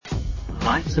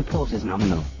Life support is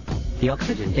nominal. The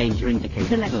oxygen danger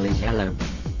indicator level is yellow.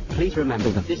 Please remember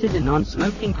that this is a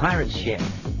non-smoking pirate ship.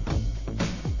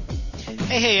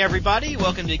 Hey everybody,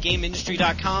 welcome to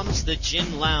GameIndustry.com's The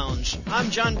Gin Lounge.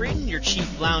 I'm John Breeden, your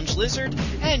chief lounge lizard,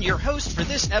 and your host for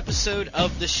this episode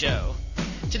of the show.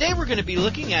 Today we're going to be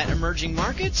looking at emerging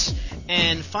markets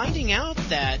and finding out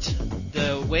that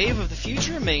the wave of the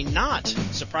future may not,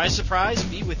 surprise surprise,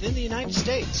 be within the United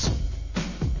States.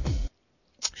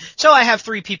 So I have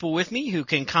three people with me who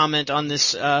can comment on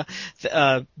this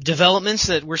developments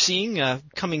that we're seeing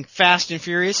coming fast and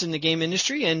furious in the game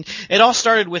industry. And it all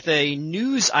started with a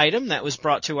news item that was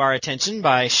brought to our attention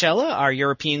by Shella, our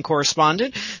European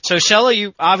correspondent. So Shella,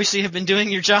 you obviously have been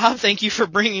doing your job. Thank you for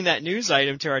bringing that news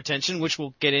item to our attention, which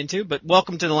we'll get into. But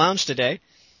welcome to the lounge today.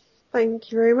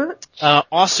 Thank you very much.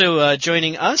 Also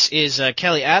joining us is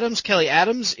Kelly Adams. Kelly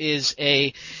Adams is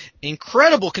a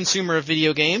incredible consumer of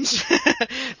video games.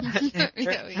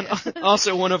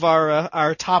 Also one of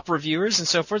our top reviewers and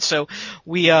so forth. So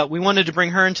we wanted to bring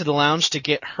her into the lounge to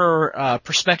get her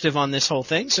perspective on this whole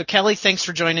thing. So Kelly, thanks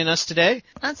for joining us today.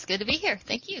 That's good to be here.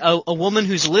 Thank you. A woman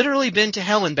who's literally been to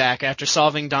hell and back after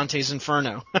solving Dante's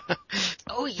Inferno.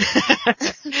 Oh yeah.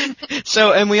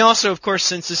 So, and we also, of course,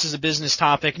 since this is a business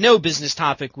topic, no business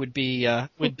topic would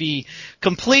be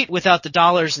complete without the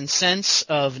dollars and cents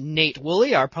of Nate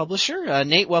Woolley, our publisher.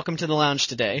 Nate, welcome to the lounge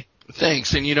today.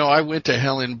 Thanks. And, I went to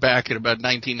hell and back at about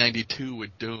 1992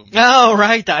 with Doom. Oh,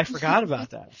 right. I forgot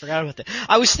about that.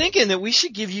 I was thinking that we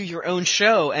should give you your own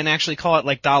show and actually call it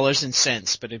like dollars and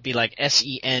cents, but it'd be like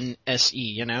SENSE,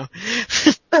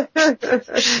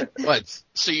 What?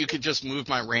 So you could just move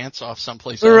my rants off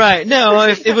someplace else? Right. No,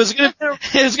 it was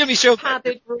gonna be a show.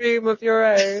 Padded room of your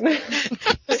own.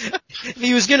 If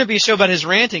he was gonna be a show about his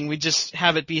ranting, we'd just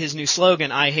have it be his new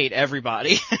slogan, I hate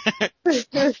everybody.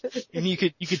 And you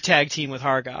could tag team with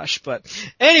Hargosh. But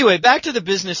anyway, back to the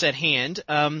business at hand.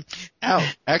 Ow.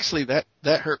 Actually, that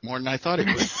hurt more than I thought it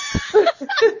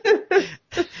would.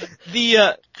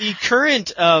 The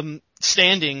current,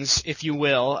 standings, if you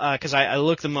will, because I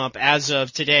looked them up as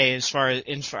of today. As far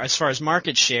as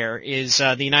market share is,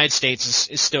 the United States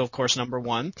is still, of course, number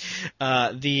one.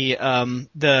 The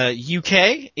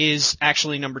UK is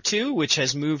actually number two, which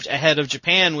has moved ahead of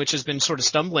Japan, which has been sort of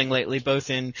stumbling lately,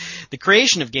 both in the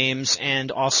creation of games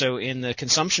and also in the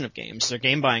consumption of games. Their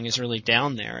game buying is really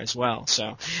down there as well.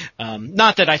 So,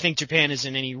 not that I think Japan is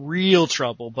in any real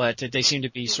trouble, but they seem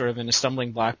to be sort of in a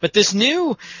stumbling block. But this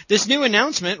new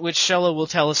announcement, which Shella will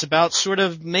tell us about, sort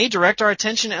of may direct our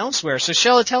attention elsewhere. So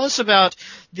Shella, tell us about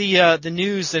the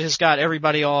news that has got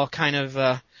everybody all kind of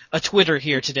a Twitter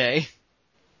here today.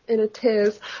 In a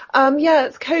tears.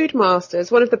 It's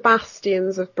Codemasters, one of the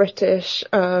bastions of British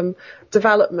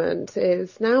development,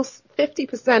 is now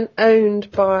 50%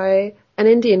 owned by an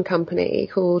Indian company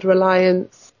called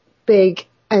Reliance Big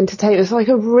Entertainment. It's like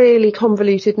a really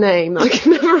convoluted name I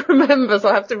can never remember, so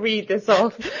I have to read this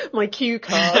off my cue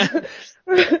card.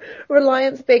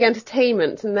 Reliance Big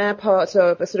Entertainment, and they're part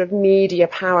of a sort of media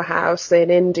powerhouse in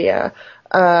India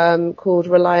called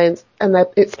Reliance, and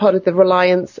it's part of the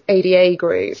Reliance ADA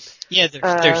group. Yeah,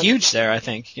 they're huge there, I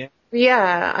think. Yeah.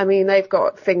 Yeah, I mean, they've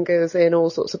got fingers in all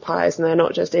sorts of pies, and they're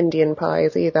not just Indian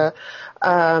pies either.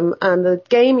 And the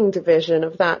gaming division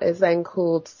of that is then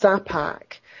called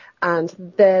Zapak. And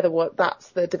that's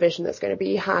the division that's going to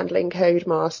be handling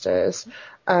Codemasters.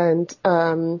 And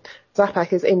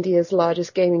Zapak is India's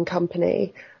largest gaming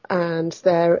company, and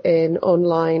they're in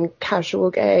online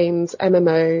casual games,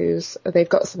 MMOs. They've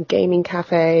got some gaming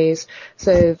cafes.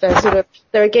 So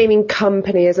they're a gaming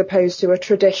company as opposed to a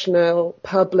traditional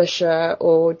publisher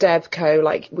or devco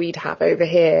like we'd have over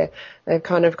here. They've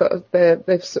kind of got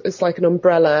it's like an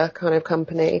umbrella kind of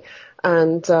company.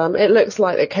 And it looks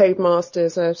like the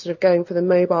Codemasters are sort of going for the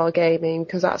mobile gaming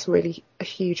because that's really a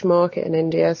huge market in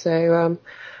India. So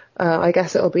I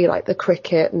guess it'll be like the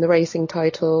cricket and the racing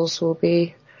titles will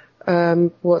be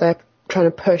what they're trying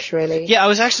to push, really. Yeah, I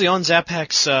was actually on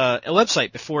Zapak's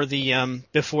website before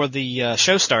the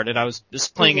show started. I was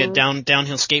just playing a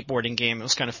downhill skateboarding game. It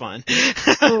was kind of fun.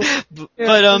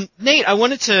 But Nate, I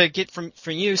wanted to get from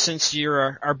you, since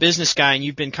you're our business guy and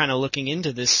you've been kind of looking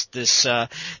into this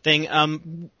thing.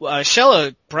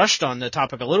 Shella brushed on the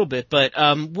topic a little bit, but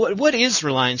what is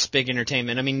Reliance Big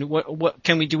Entertainment? I mean,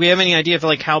 do we have any idea of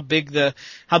like how big their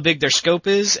scope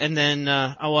is? And then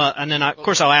of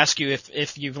course I'll ask you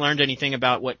if you've learned anything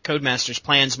about what Codemasters'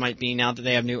 plans might be now that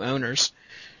they have new owners.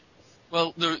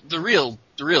 Well, the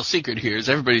real secret here is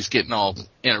everybody's getting all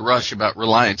in a rush about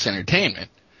Reliance Entertainment,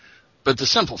 but the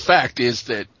simple fact is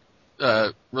that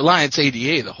Reliance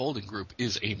ADA, the holding group,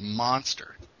 is a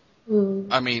monster.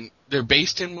 I mean, they're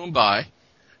based in Mumbai,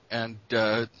 and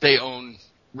they own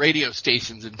radio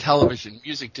stations and television,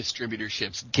 music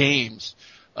distributorships, games.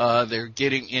 They're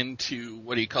getting into,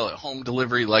 home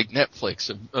delivery like Netflix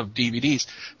of DVDs.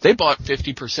 They bought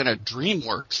 50% of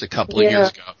DreamWorks a couple of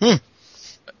years ago.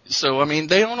 So, I mean,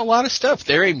 they own a lot of stuff.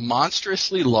 They're a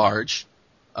monstrously large,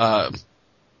 multimedia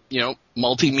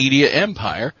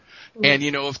empire. And,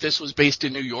 if this was based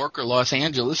in New York or Los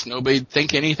Angeles, nobody'd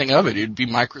think anything of it. It'd be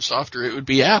Microsoft or it would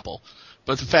be Apple.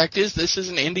 But the fact is, this is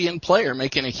an Indian player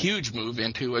making a huge move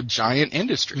into a giant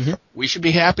industry. We should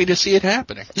be happy to see it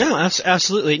happening. No,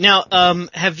 absolutely. Now,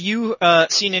 have you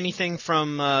seen anything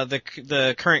from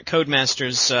the current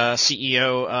Codemasters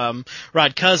CEO,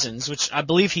 Rod Cousins, which I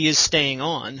believe he is staying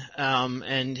on,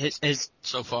 and his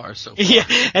so far. Yeah,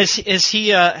 has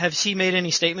he made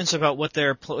any statements about what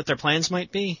their plans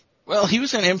might be? Well, he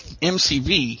was in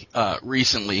MCV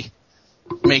recently,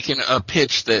 making a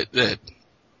pitch that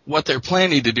what they're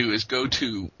planning to do is go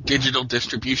to digital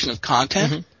distribution of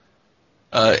content,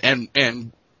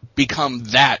 and become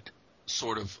that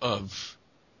sort of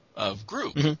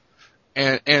group.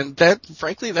 And that,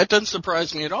 frankly, that doesn't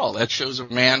surprise me at all. That shows a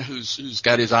man who's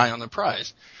got his eye on the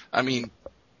prize. I mean,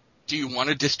 do you want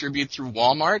to distribute through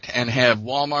Walmart and have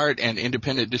Walmart and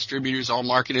independent distributors all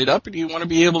marking it up, or do you want to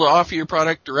be able to offer your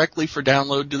product directly for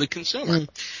download to the consumer?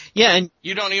 Yeah, and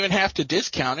you don't even have to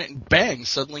discount it, and bang,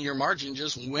 suddenly your margin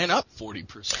just went up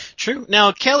 40%. True.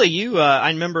 Now, Kelly, I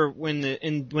remember when the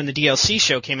DLC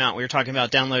show came out, we were talking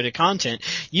about downloaded content.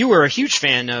 You were a huge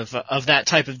fan of that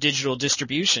type of digital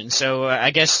distribution. So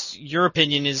I guess your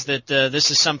opinion is that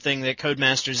this is something that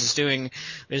Codemasters is doing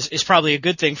is probably a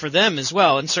good thing for them as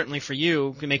well, and certainly for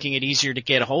you, making it easier to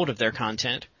get a hold of their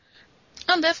content.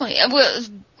 Oh, definitely. Well,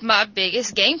 my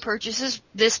biggest game purchases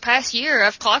this past year,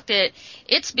 I've clocked it.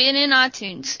 It's been in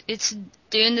iTunes. It's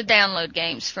doing the download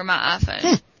games for my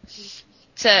iPhone.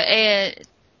 So,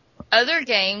 other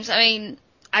games, I mean,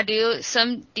 I do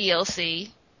some DLC.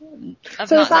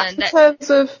 So is that in terms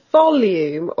of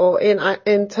volume or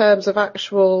in terms of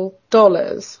actual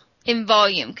dollars? In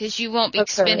volume, because you won't be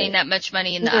spending that much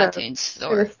money in the iTunes store. I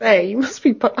was gonna say, you must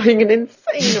be buying an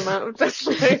insane amount of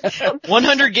downloads.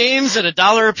 100 games at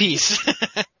 $1 a piece.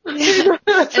 And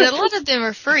a lot of them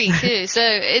are free too, so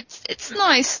it's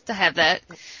nice to have that.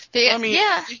 But, I mean,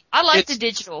 I like the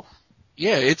digital.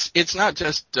 Yeah, it's not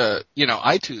just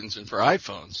iTunes and for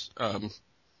iPhones. I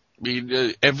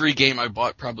mean, every game I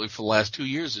bought probably for the last 2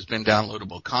 years has been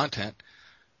downloadable content.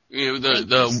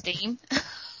 Steam.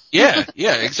 Yeah,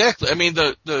 exactly. I mean,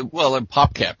 and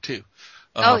PopCap too.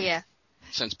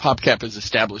 Since PopCap has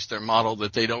established their model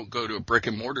that they don't go to brick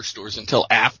and mortar stores until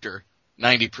after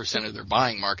 90% of their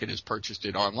buying market has purchased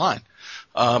it online.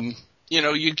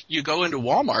 You go into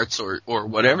Walmart's or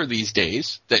whatever these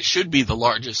days that should be the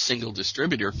largest single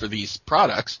distributor for these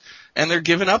products, and they're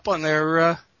giving up on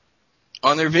their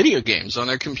video games, on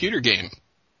their computer game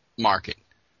market.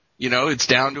 It's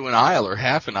down to an aisle or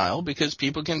half an aisle because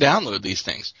people can download these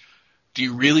things. Do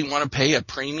you really want to pay a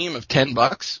premium of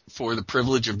 $10 for the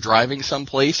privilege of driving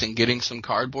someplace and getting some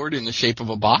cardboard in the shape of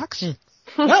a box?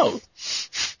 No.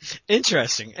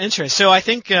 Interesting. So I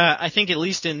think at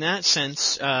least in that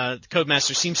sense,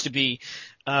 Codemaster seems to be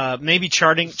maybe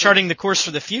charting the course for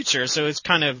the future. So it's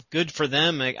kind of good for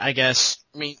them, I guess.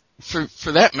 I mean,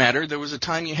 for that matter, there was a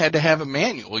time you had to have a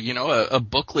manual, a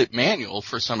booklet manual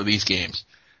for some of these games.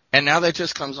 And now that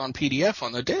just comes on PDF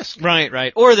on the disc.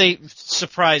 Right. Or they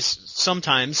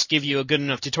sometimes give you a good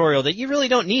enough tutorial that you really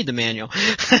don't need the manual.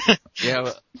 Yeah,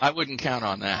 well, I wouldn't count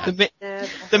on that.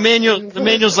 The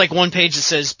manual's like one page that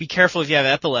says, "Be careful if you have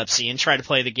epilepsy and try to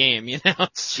play the game." Yeah,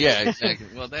 exactly.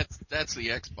 Well, that's the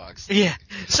Xbox thing. Yeah.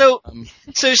 So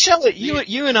Shelley,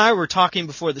 you and I were talking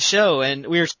before the show, and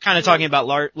we were kind of talking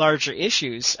about larger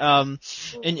issues. And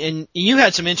you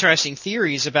had some interesting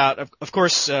theories about, of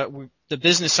course, the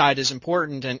business side is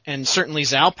important, and certainly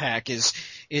Zalpak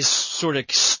is sort of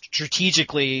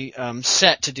strategically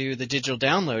set to do the digital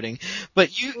downloading.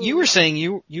 But you were saying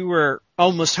you were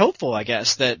almost hopeful, I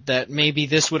guess, that maybe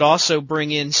this would also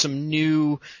bring in some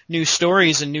new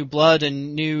stories and new blood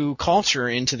and new culture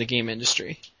into the game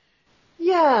industry.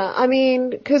 Yeah, I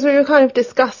mean, because we were kind of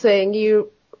discussing, you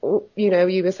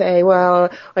were saying, well,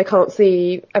 I can't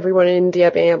see everyone in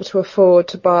India being able to afford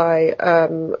to buy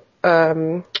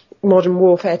Modern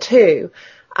Warfare 2,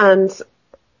 and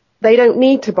they don't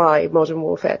need to buy Modern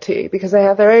Warfare 2 because they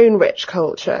have their own rich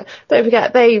culture. Don't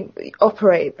forget, they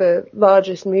operate the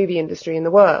largest movie industry in the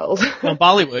world. Well,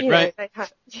 Bollywood, right?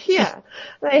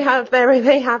 They have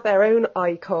their own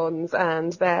icons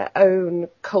and their own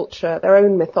culture, their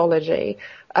own mythology.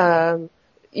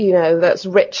 that's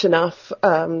rich enough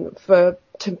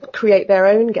to create their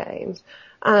own games.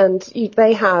 And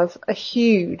they have a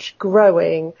huge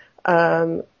growing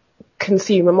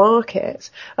consumer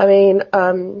market. I mean,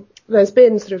 there's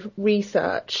been sort of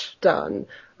research done.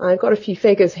 I've got a few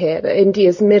figures here that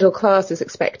India's middle class is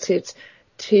expected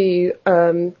to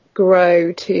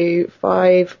grow to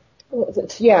 500.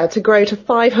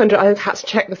 I had to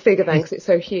check the figure then because it's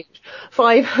so huge.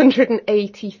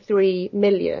 583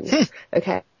 million.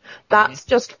 Okay. That's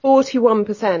just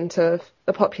 41% of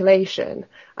the population,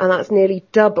 and that's nearly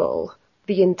double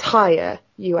the entire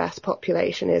US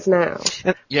population is now.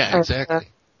 Yeah, exactly.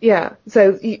 Yeah.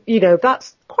 So,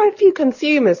 that's quite a few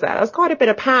consumers there. That's quite a bit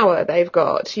of power they've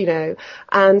got,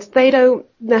 and they don't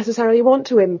necessarily want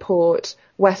to import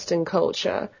Western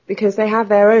culture because they have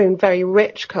their own very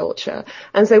rich culture.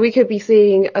 And so we could be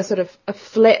seeing a sort of a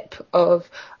flip of,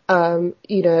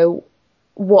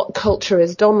 what culture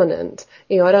is dominant.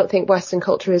 I don't think Western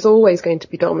culture is always going to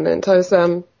be dominant. I was,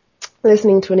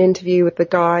 listening to an interview with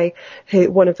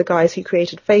one of the guys who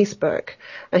created Facebook,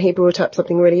 and he brought up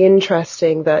something really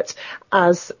interesting that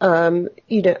as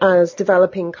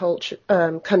developing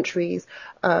countries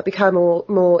become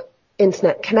more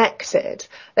internet connected,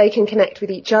 they can connect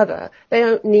with each other. We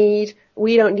don't need,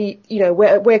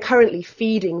 we're currently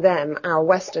feeding them our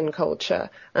Western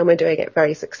culture, and we're doing it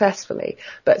very successfully.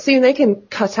 But soon they can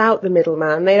cut out the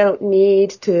middleman. They don't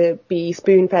need to be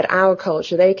spoon-fed our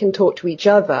culture. They can talk to each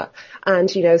other. And,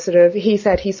 he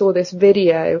said he saw this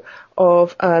video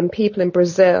of people in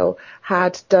Brazil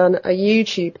had done a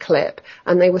YouTube clip,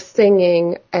 and they were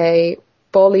singing a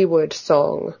Bollywood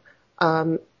song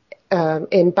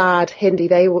in bad Hindi.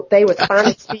 They were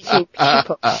Spanish-speaking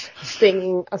people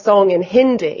singing a song in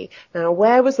Hindi. Now,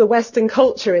 where was the Western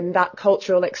culture in that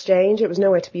cultural exchange? It was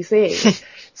nowhere to be seen.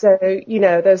 So,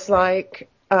 there's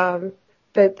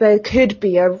there could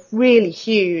be a really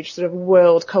huge sort of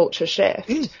world culture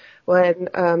shift when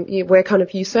we're kind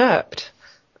of usurped.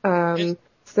 So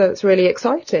it's really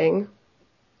exciting.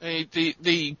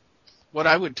 What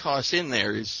I would toss in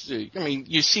there is,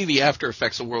 you see the after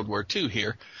effects of World War II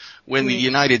here, when the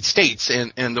United States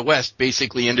and the West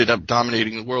basically ended up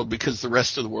dominating the world because the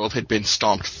rest of the world had been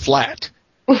stomped flat.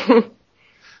 And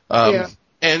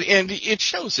it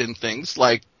shows in things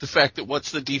like the fact that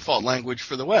what's the default language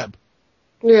for the web?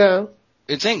 Yeah.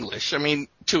 It's English.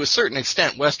 To a certain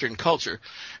extent, Western culture.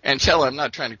 And Chella, I'm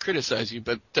not trying to criticize you,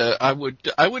 but I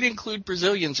would include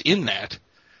Brazilians in that.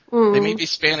 They may be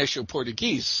Spanish or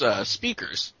Portuguese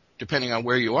speakers, depending on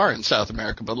where you are in South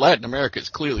America, but Latin America is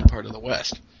clearly part of the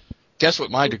West. Guess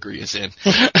what my degree is in?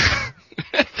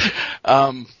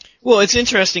 Well, it's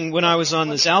interesting. When I was on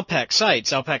the Zalpac site,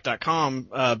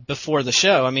 Zalpac.com, before the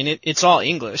show, it's all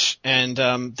English, and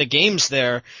the games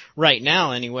there right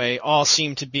now, anyway, all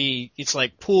seem to be, it's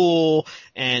like pool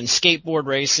and skateboard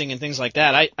racing and things like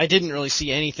that. I didn't really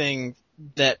see anything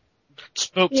that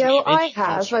spoke to me. Yeah, well,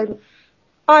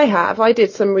 I have. I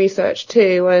did some research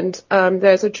too, and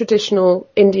there's a traditional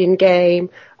Indian game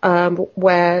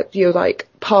where you're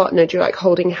partnered, you're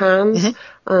holding hands.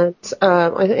 And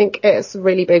I think it's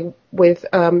really big with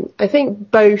I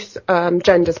think both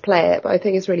genders play it, but I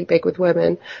think it's really big with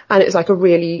women. And it's a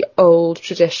really old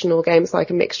traditional game. It's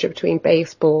a mixture between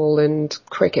baseball and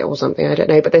cricket or something, I don't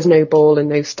know, but there's no ball and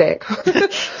no stick.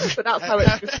 But that's how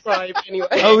it's described anyway.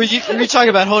 Oh, when you talking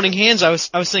about holding hands, I was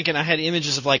thinking I had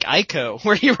images of Ico,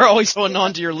 where you were always holding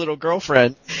on to your little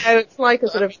girlfriend. Oh, it's a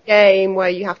sort of game where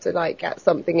you have to get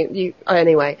something.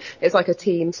 Anyway, it's a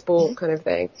team sport kind of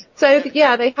thing. So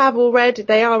yeah, they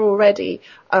are already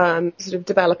sort of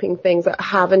developing things that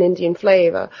have an Indian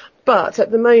flavour. But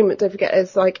at the moment, don't forget,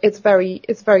 it's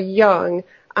very young,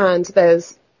 and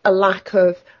there's a lack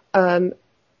of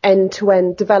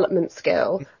end-to-end development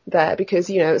skill there, because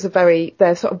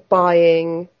they're sort of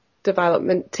buying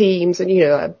development teams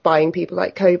and buying people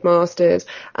like Codemasters,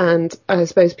 and I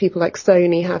suppose people like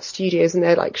Sony have studios, and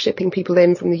they're shipping people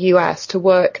in from the US to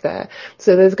work there.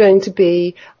 So there's going to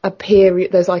be a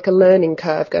period, there's a learning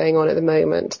curve going on at the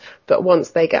moment, but once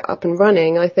they get up and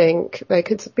running, I think there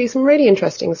could be some really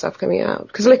interesting stuff coming out.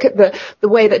 Because look at the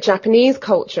way that Japanese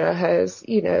culture has,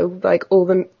 all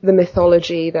the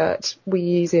mythology that we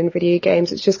use in video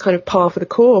games, it's just kind of par for the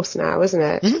course now, isn't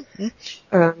it?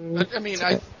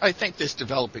 But I think this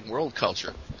developing world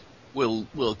culture will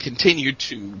continue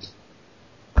to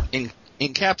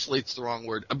encapsulate's the wrong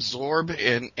word, absorb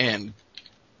and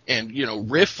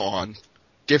riff on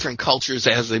different cultures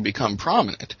as they become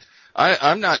prominent.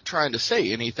 I'm not trying to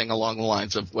say anything along the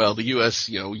lines of, well, the U.S.,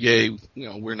 yay,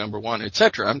 we're number one,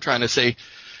 etc. I'm trying to say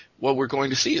what we're going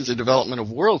to see is a development of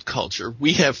world culture.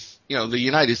 We have, the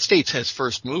United States has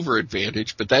first mover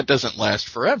advantage, but that doesn't last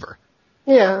forever.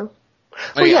 Yeah.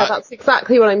 Well, that's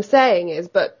exactly what I'm saying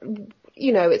but,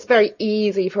 it's very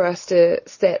easy for us to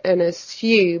sit and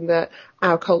assume that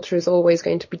our culture is always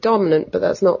going to be dominant, but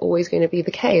that's not always going to be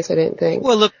the case, I don't think.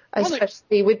 Well, look,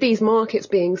 especially with these markets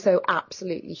being so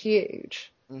absolutely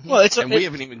huge. Mm-hmm. Well, we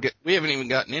haven't even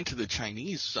gotten into the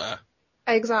Chinese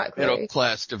exactly middle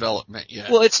class development yet.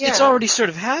 Well, it's already sort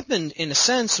of happened in a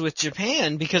sense with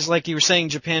Japan, because like you were saying,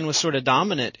 Japan was sort of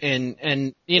dominant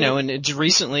and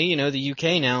recently, the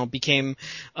UK now became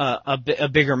a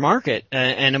bigger market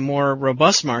and a more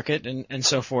robust market and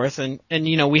so forth, and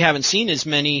we haven't seen as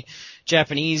many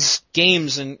Japanese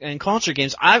games and culture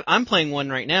games. I'm playing one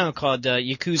right now called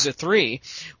Yakuza 3,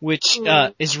 which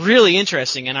is really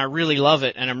interesting, and I really love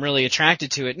it, and I'm really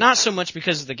attracted to it. Not so much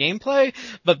because of the gameplay,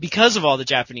 but because of all the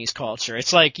Japanese culture.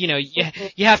 It's like, you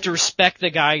have to respect the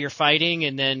guy you're fighting,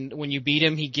 and then when you beat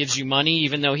him, he gives you money,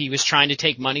 even though he was trying to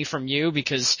take money from you,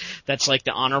 because that's like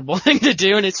the honorable thing to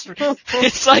do. And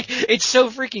it's like, it's so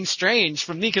freaking strange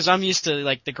for me, because I'm used to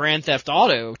like the Grand Theft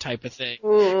Auto type of thing.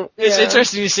 It's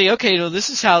interesting to see, okay, well, this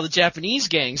is how the Japanese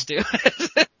gangs do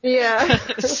it. Yeah.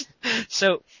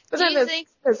 So, but then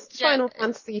there's Final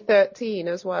Fantasy 13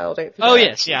 as well, don't forget. Oh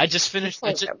yes, yeah, I just finished.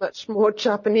 It's much more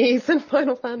Japanese than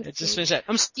Final Fantasy. I just finished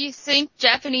that. Do you think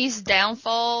Japanese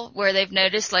downfall, where they've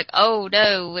noticed like, oh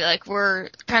no, like we're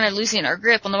kind of losing our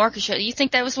grip on the market share, do you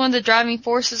think that was one of the driving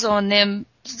forces on them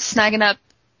snagging up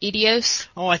Eidos?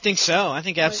 Oh, I think so. I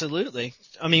think absolutely.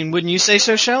 I mean, wouldn't you say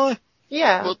so, Shella?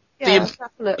 Yeah. Well,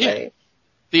 definitely. Yeah.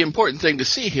 The important thing to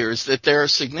see here is that there are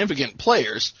significant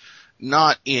players,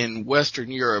 not in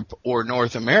Western Europe or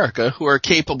North America, who are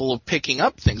capable of picking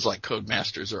up things like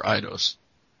Codemasters or Eidos.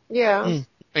 Yeah. I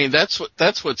mean, that's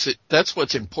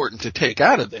what's important to take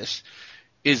out of this,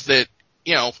 is that,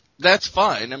 that's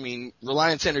fine. I mean,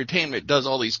 Reliance Entertainment does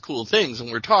all these cool things,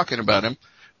 and we're talking about them,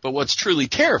 but what's truly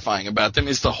terrifying about them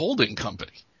is the holding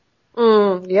company.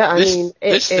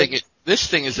 This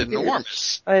thing is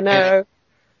enormous. I know.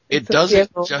 It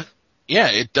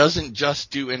doesn't just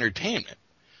do entertainment.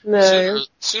 No.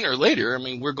 Sooner or later, I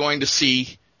mean, we're going to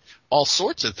see all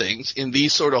sorts of things in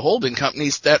these sort of holding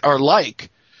companies that are like,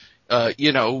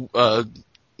 Microsoft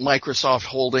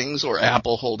Holdings or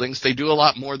Apple Holdings. They do a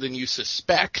lot more than you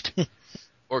suspect.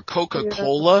 Or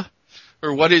Coca-Cola.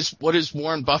 Or what is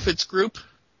Warren Buffett's group?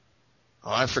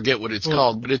 Oh, I forget what it's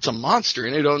called, but it's a monster,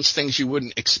 and it owns things you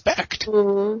wouldn't expect.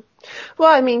 Mm-hmm.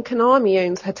 Well, I mean, Konami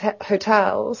owns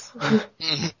hotels.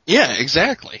 Yeah,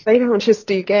 exactly. They don't just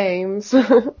do games.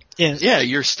 Yeah,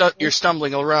 you're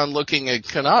stumbling around looking at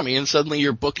Konami, and suddenly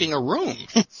you're booking a room.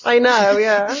 I know,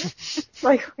 yeah.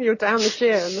 Like you're down the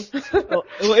gym.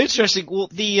 Well, interesting. Well,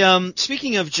 the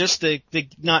speaking of just the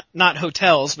not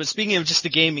hotels, but speaking of just the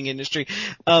gaming industry,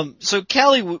 so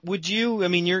Callie, would you? I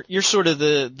mean, you're sort of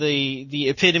the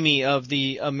epitome of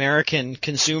the American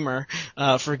consumer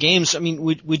for games. I mean,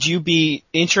 would you be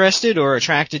interested or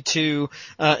attracted to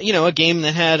a game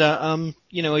that had a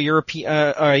European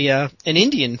an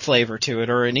Indian flavor to it,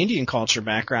 or an Indian culture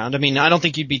background? I mean, I don't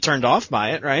think you'd be turned off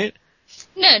by it, right?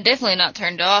 No, definitely not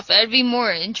turned off. I'd be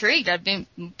more intrigued. I'd be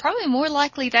probably more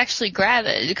likely to actually grab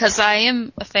it, because I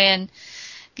am a fan,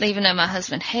 even though my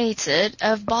husband hates it,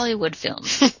 of Bollywood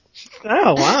films.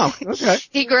 Oh, wow. Okay.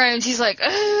 He groans. He's like,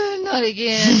 not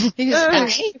again. He goes, I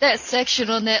hate that section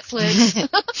on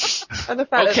Netflix. And the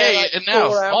fact okay, that and now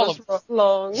all of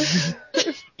long.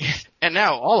 And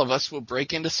now all of us will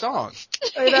break into song.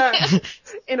 I know.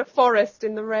 In a forest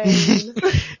in the rain.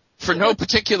 For no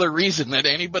particular reason that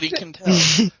anybody can tell.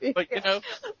 But,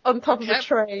 on top of a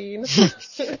train.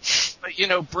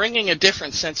 But, bringing a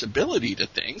different sensibility to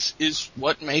things is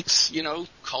what makes,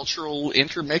 cultural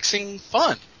intermixing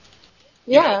fun.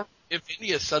 Yeah. If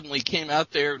India suddenly came out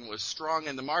there and was strong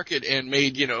in the market and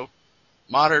made,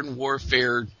 Modern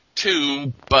Warfare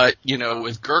 2, but,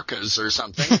 with Gurkhas or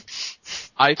something,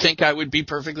 I think I would be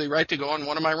perfectly right to go on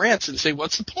one of my rants and say,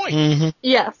 what's the point? Mm-hmm.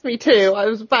 Yes, me too. I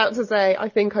was about to say, I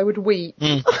think I would weep.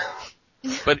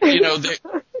 But,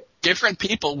 different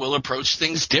people will approach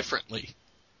things differently.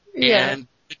 Yeah. And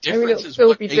the difference it'll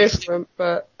still be different,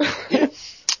 but... Yeah.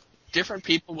 Different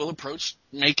people will approach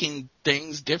making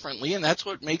things differently, and that's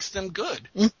what makes them good.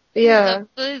 Yeah.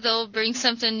 Hopefully they'll bring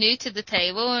something new to the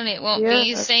table, and it won't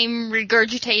be the same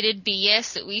regurgitated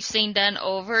BS that we've seen done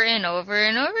over and over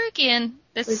and over again.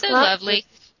 That's so lovely.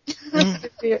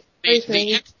 The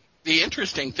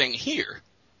interesting thing here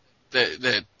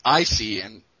that I see,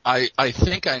 and I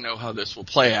think I know how this will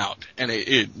play out, and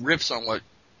it riffs on what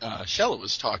Shella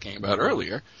was talking about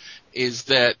earlier, is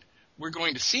that we're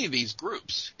going to see these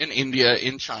groups in India,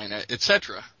 in China,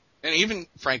 etc., and even,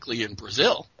 frankly, in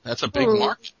Brazil. That's a big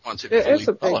market once it fully develops. It is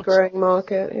a big growing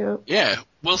market, yeah. Yeah,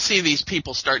 we'll see these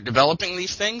people start developing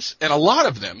these things, and a lot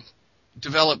of them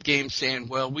develop games saying,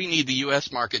 well, we need the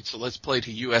U.S. market, so let's play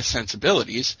to U.S.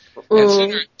 sensibilities.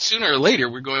 And sooner or later,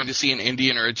 we're going to see an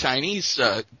Indian or a Chinese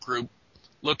group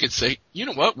look and say, you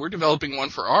know what, we're developing one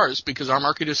for ours because our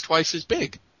market is twice as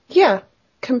big. Yeah,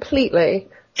 completely.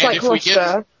 It's and like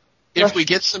Russia. If we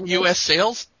get some U.S.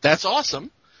 sales, that's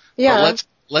awesome. Yeah.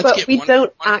 Let's get we 1%.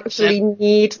 don't actually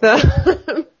need them.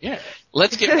 Yeah.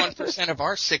 Let's get 1% of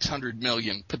our 600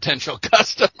 million potential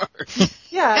customers.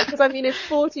 Yeah, because I mean, if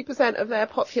 40% of their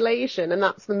population, and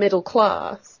that's the middle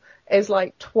class, is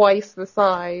like twice the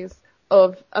size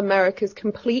of America's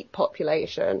complete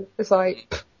population, it's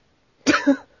like...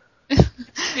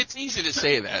 It's easy to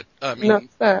say that. I mean, not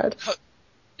bad.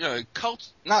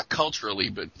 Not culturally,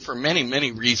 but for many,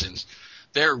 many reasons,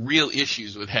 there are real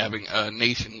issues with having a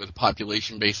nation with a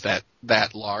population base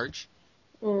that large.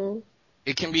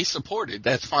 It can be supported,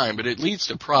 that's fine, but it leads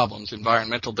to problems,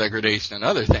 environmental degradation and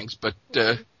other things, but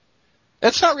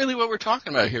that's not really what we're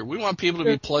talking about here. We want people to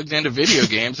be plugged into video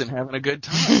games and having a good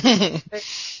time.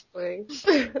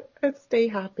 Exactly. Stay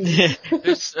happy.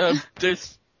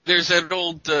 There's that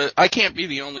old, I can't be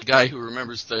the only guy who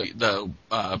remembers the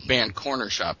band Corner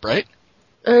Shop, right?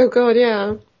 Oh god,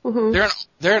 yeah. Mm-hmm.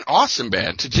 They're an awesome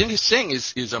band. Tajinder Singh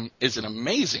is an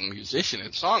amazing musician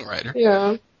and songwriter.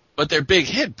 Yeah. But their big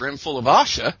hit, Brimful of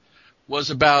Asha, was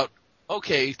about,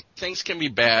 okay, things can be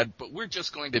bad, but we're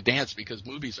just going to dance because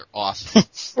movies are awesome.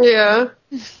 Yeah.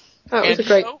 That was a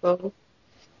great song.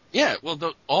 Yeah, well,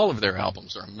 all of their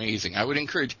albums are amazing. I would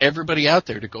encourage everybody out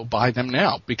there to go buy them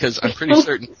now because I'm pretty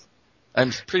certain. Are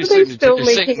they still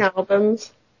making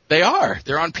albums? They are.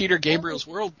 They're on Peter Gabriel's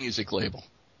World Music label.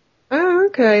 Oh,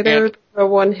 okay. They're a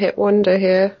one-hit wonder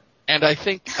here. And I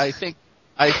think I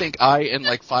and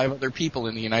like 5 other people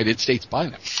in the United States buy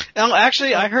them. Now,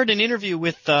 actually, I heard an interview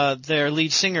with their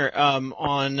lead singer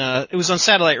it was on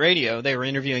satellite radio. They were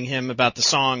interviewing him about the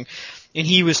song, and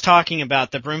he was talking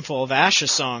about the Brimful of Asha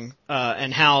song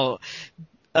and how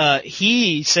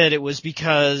he said it was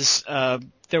because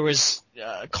there was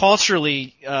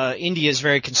culturally India is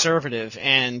very conservative,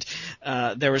 and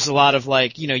there was a lot of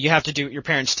like, you have to do what your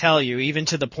parents tell you, even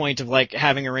to the point of like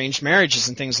having arranged marriages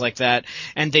and things like that.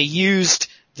 And they used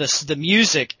the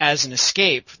music as an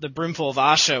escape, the Brimful of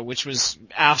Asha, which was,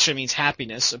 Asha means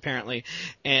happiness, apparently,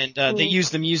 and they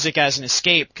used the music as an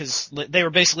escape because they were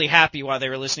basically happy while they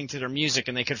were listening to their music,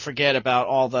 and they could forget about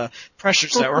all the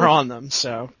pressures that were on them.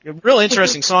 So, a real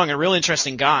interesting song, a real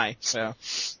interesting guy. So,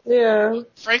 yeah.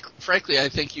 Frankly, I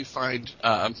think you find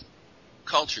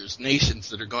cultures,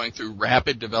 nations that are going through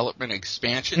rapid development and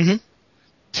expansion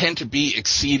tend to be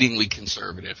exceedingly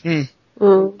conservative.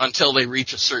 Until they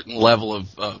reach a certain level of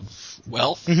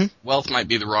wealth. Wealth might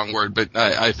be the wrong word, but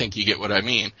I think you get what I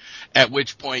mean. At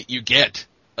which point you get,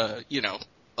 a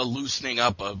loosening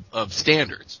up of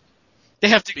standards. They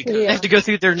have to go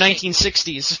through their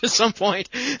 1960s at some point.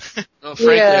 Well,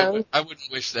 frankly, I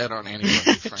wouldn't wish that on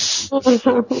anybody,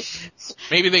 frankly.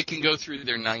 Maybe they can go through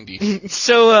their 90s.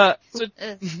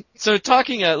 So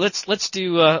talking, let's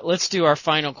do our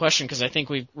final question because I think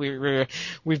we've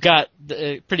got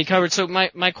pretty covered. So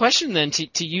my question then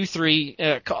to you three,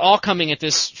 all coming at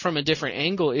this from a different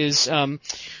angle is, I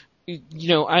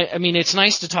mean, it's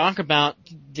nice to talk about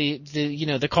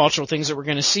the cultural things that we're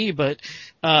going to see, but,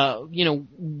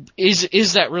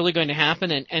 is that really going to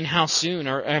happen and how soon?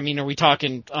 Or, I mean, are we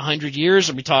talking 100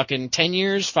 years? Are we talking 10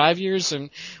 years, 5 years?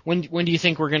 And when do you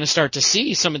think we're going to start to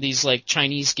see some of these like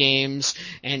Chinese games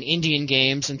and Indian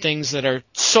games and things that are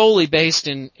solely based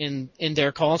in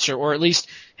their culture or at least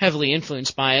heavily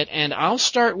influenced by it? And I'll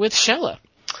start with Shella.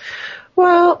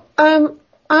 Well, I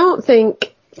don't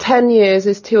think 10 years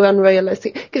is too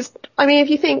unrealistic. Because, I mean,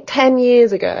 if you think 10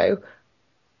 years ago,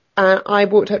 I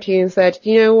walked up to you and said,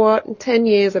 you know what, in 10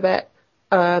 years I bet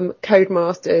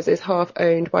Codemasters is half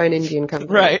owned by an Indian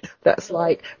company. Right. That's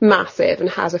like massive and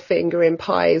has a finger in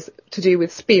pies to do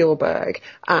with Spielberg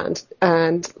and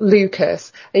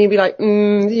Lucas. And you'd be like,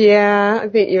 yeah, I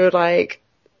think you're like,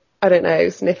 I don't know,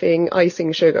 sniffing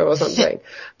icing sugar or something.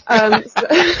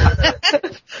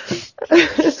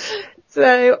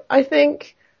 So I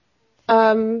think,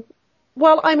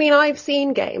 well, I mean, I've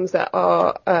seen games that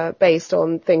are based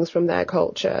on things from their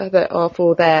culture that are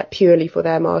purely for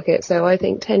their market. So I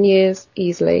think 10 years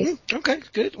easily. Okay,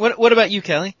 good. What about you,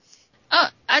 Kelly?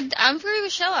 I'm pretty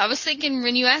with Shella. I was thinking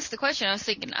when you asked the question, I was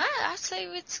thinking I'd say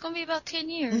it's going to be about 10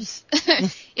 years.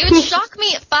 It would shock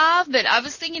me at 5, but I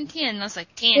was thinking 10. I was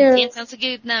like 10. Yeah. 10 sounds a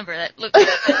good number. That looks.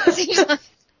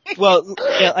 Well,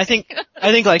 yeah, I think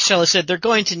like Shella said, they're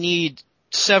going to need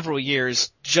several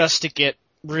years just to get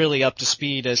really up to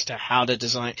speed as to how to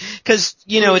design. Cause,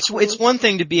 it's one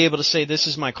thing to be able to say this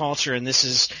is my culture and this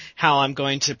is how I'm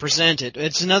going to present it.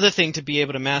 It's another thing to be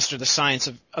able to master the science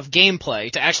of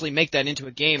gameplay, to actually make that into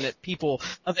a game that people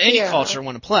of any culture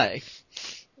want to play.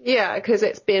 Yeah, because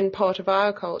it's been part of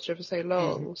our culture for so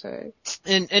long. So.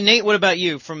 And Nate, what about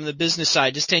you from the business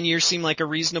side? Does 10 years seem like a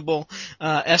reasonable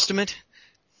estimate?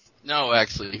 No,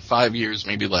 actually, 5 years,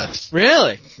 maybe less.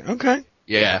 Really? Okay.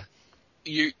 Yeah.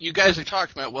 You guys are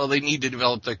talking about, well, they need to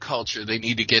develop their culture. They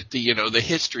need to get the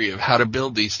history of how to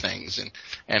build these things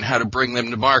and how to bring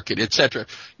them to market, etc.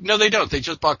 No, they don't. They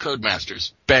just bought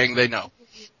Codemasters. Bang, they know.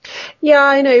 Yeah,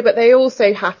 I know, but they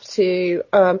also have to,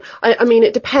 I mean,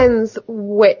 it depends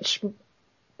which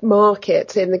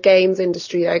market in the games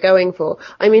industry they're going for.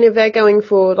 I mean, if they're going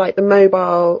for like the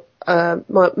mobile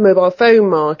phone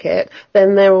market,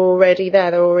 then they're already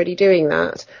there. They're already doing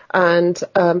that. And,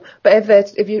 but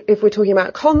if we're talking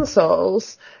about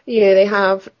consoles, they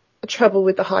have trouble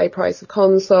with the high price of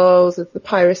consoles, there's the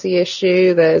piracy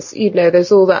issue,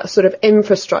 there's all that sort of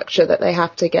infrastructure that they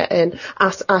have to get in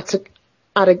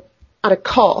at a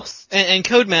cost. And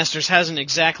Codemasters hasn't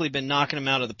exactly been knocking them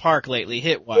out of the park lately,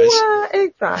 hit-wise. Yeah,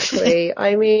 exactly.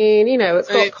 I mean, it's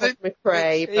got Cosmic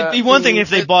Ray. It'd be one thing if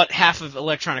they bought half of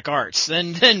Electronic Arts,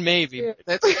 then maybe.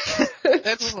 Yeah.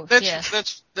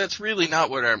 That's really not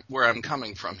where I'm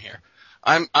coming from here.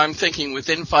 I'm thinking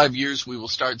within 5 years we will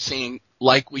start seeing,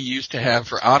 like we used to have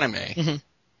for anime,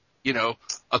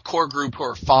 a core group who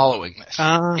are following this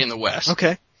in the West.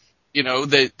 Okay.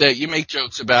 That you make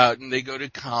jokes about, and they go to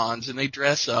cons and they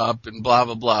dress up and blah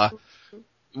blah blah.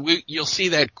 You'll see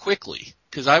that quickly,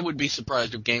 because I would be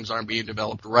surprised if games aren't being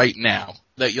developed right now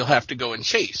that you'll have to go and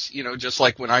chase. Just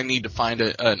like when I need to find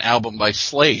an album by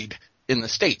Slade in the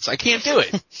States, I can't do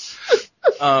it.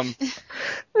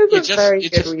 There's a very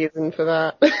good reason for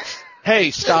that.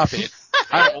 Hey, stop it!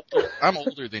 I'm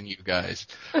older than you guys.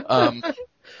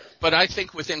 But I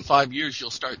think within 5 years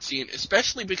you'll start seeing,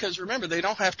 especially because remember, they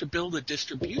don't have to build a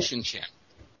distribution channel.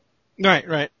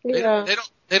 Right. Yeah.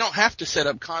 They don't have to set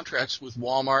up contracts with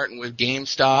Walmart and with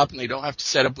GameStop, and they don't have to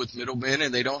set up with middlemen,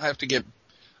 and they don't have to get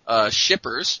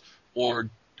shippers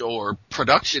or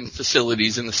production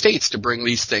facilities in the States to bring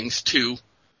these things to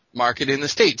market in the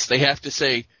States. They have to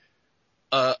say,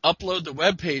 upload the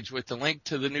webpage with the link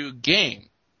to the new game,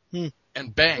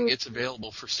 and bang, it's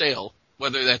available for sale.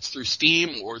 Whether that's through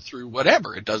Steam or through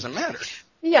whatever, it doesn't matter.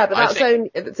 Yeah, but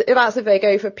that's if they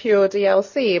go for pure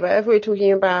DLC. But if we're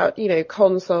talking about,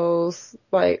 consoles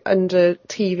like under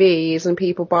TVs and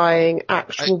people buying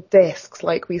actual discs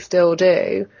like we still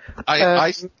do.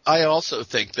 I also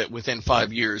think that within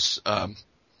 5 years,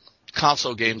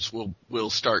 console games will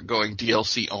start going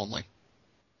DLC only.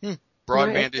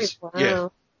 Broadband is, yeah.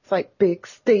 It's like big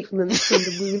statements from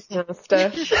the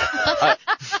Moonmaster.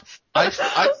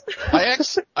 I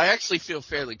actually feel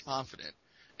fairly confident.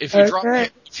 If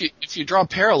you draw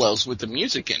parallels with the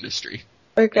music industry.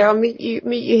 Okay, I'll meet you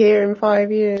here in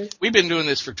 5 years. We've been doing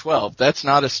this for 12. That's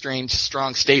not a strong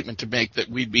statement to make that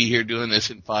we'd be here doing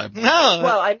this in 5 months. No.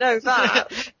 Well, I know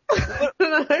that.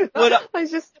 I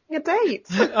was just setting a date.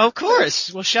 Of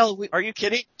course. Well, Shella, are you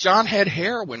kidding? John had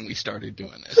hair when we started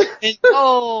doing this.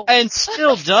 And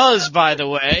still does, by the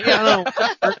way.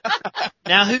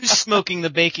 Now who's smoking the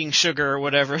baking sugar or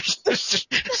whatever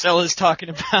Shella's talking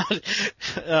about?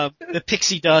 The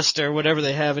pixie dust or whatever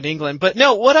they have in England. But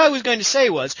no, what I was going to say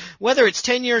was, whether it's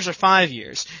 10 years or 5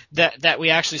 years that we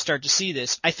actually start to see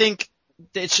this, I think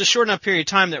it's a short enough period of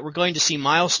time that we're going to see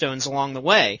milestones along the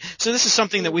way. So this is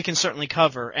something that we can certainly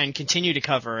cover and continue to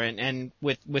cover and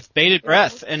with bated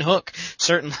breath and hook,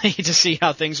 certainly, to see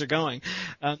how things are going.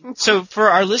 So for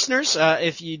our listeners,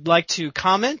 if you'd like to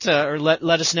comment, or let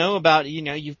us know about,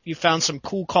 you found some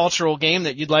cool cultural game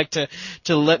that you'd like to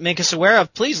make us aware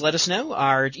of, please let us know.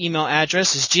 Our email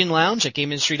address is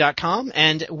ginlounge@gameindustry.com,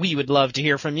 and we would love to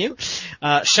hear from you.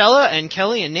 Shella and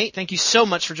Kelly and Nate, thank you so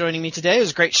much for joining me today. It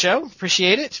was a great show.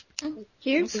 Appreciate it. Thank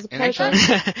you. It was a pleasure.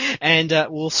 And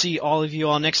we'll see all of you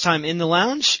all next time in the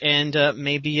lounge, and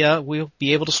maybe we'll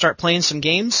be able to start playing some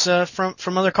games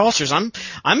from other cultures. I'm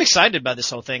excited by this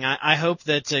whole thing. I hope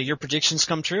that your predictions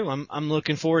come true. I'm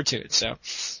looking forward to it. So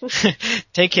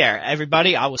take care,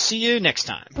 everybody. I will see you next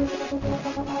time.